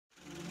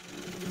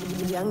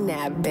Yung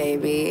Nab,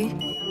 baby.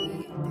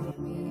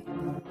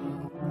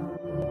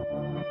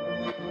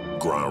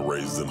 Grind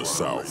raised in the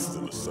South.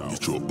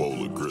 Get you a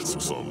bowl of grits or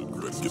something.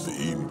 Better get to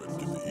eating.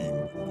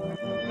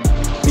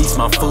 Beats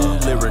my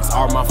food, lyrics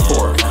are my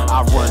fork.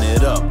 I run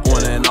it up,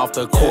 on and off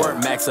the court.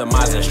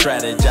 Maximize and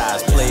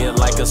strategize, play it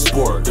like a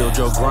sport. Build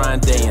your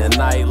grind day and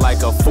night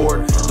like a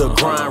fort. The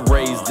grind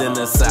raised in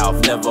the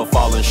South, never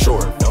falling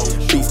short.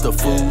 Beats the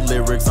food,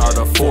 lyrics are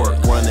the fork.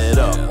 Run it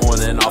up,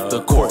 on and off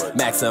the court.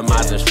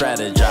 Maximize and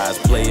strategize,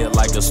 play it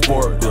like a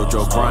sport. Build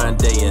your grind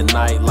day and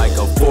night like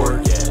a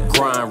fort.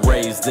 Grind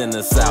raised in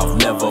the South,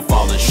 never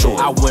falling short.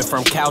 I went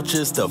from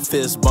couches to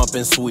fist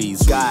bumping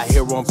Swedes. Got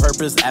here on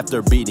purpose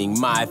after beating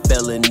my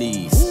felonies.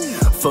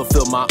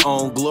 Fulfill my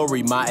own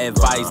glory, my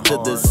advice to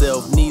the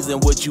self needs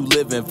and what you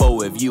living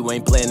for if you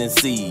ain't planting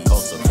seeds.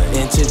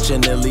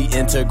 Intentionally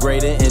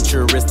integrating,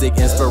 intrinsic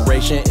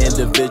inspiration,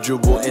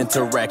 individual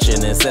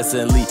interaction,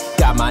 incessantly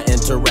got my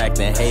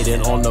interacting,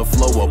 hating on the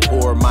flow of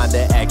poor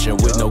minded action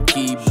with no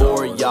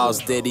keyboard, y'all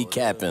steady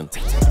capping.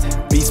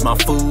 Beats my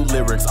food,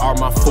 lyrics are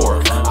my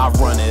fork. I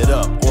run it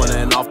up, on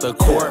and off the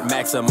court.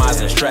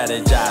 Maximize and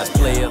strategize,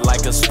 play it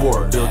like a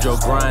sport. Build your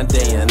grind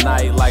day and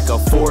night like a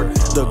fort.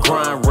 The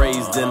grind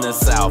raised in the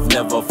South,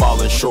 never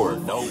falling short.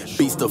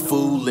 Beats the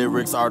food,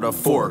 lyrics are the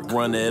fork.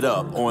 Run it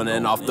up, on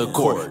and off the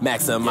court.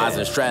 Maximize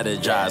and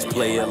strategize,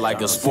 play it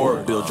like a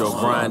sport. Build your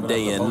grind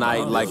day and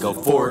night like a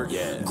fort.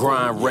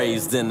 Grind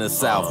raised in the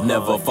South,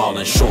 never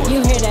falling short.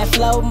 You hear that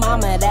flow,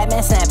 mama, that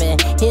man snapping.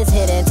 His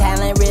hidden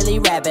talent really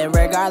rapping.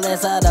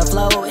 Regardless of the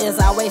flow,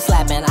 it's always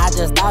slapping. I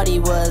just thought he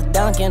was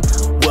dunking.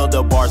 Well,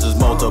 the bars is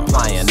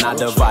multiplying, not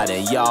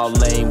dividing. Y'all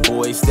lame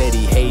boys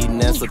steady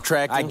hating and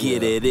subtracting. I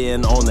get it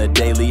in on the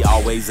daily,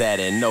 always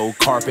adding. No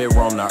carpet,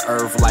 roam the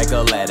earth like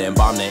Aladdin.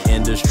 Bomb the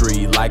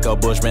industry like a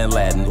Bushman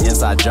Latin.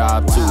 Inside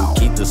job to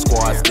keep the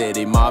squad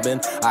steady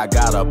mobbing. I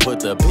gotta put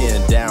the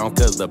pen down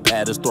cause the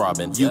pad is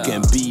throbbing. You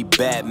can be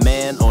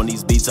Batman on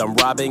these beats I'm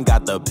robbing.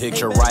 Got the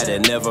picture right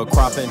and never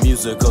cropping.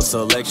 Musical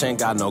selection,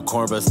 got no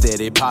corn but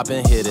steady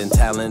popping. Hidden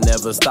talent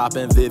never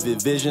stopping.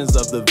 Vivid visions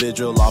of the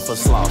vigil off a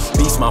slough.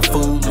 Beats my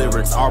food,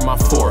 lyrics are my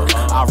fork.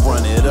 I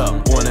run it up,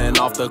 on and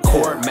off the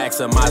court.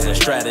 Maximize and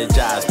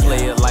strategize,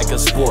 play it like a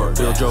sport.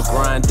 Build your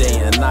grind day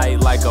and night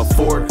like a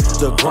fort.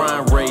 The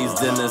grind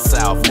raised in the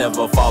South,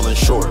 never falling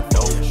short.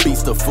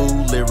 Beats the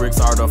food, lyrics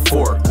are the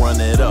fork. Run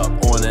it up,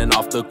 on and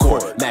off the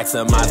court.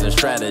 Maximize and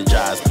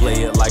strategize,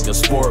 play it like a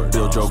sport.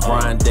 Build your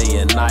grind day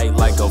and night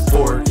like a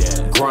fort.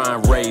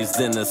 Grind raised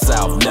in the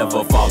South,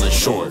 never falling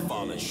short.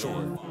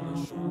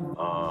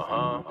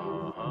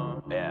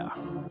 Yeah.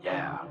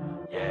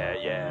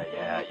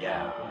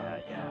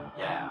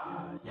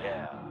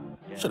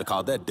 Should've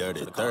called that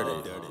dirty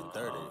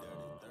 30.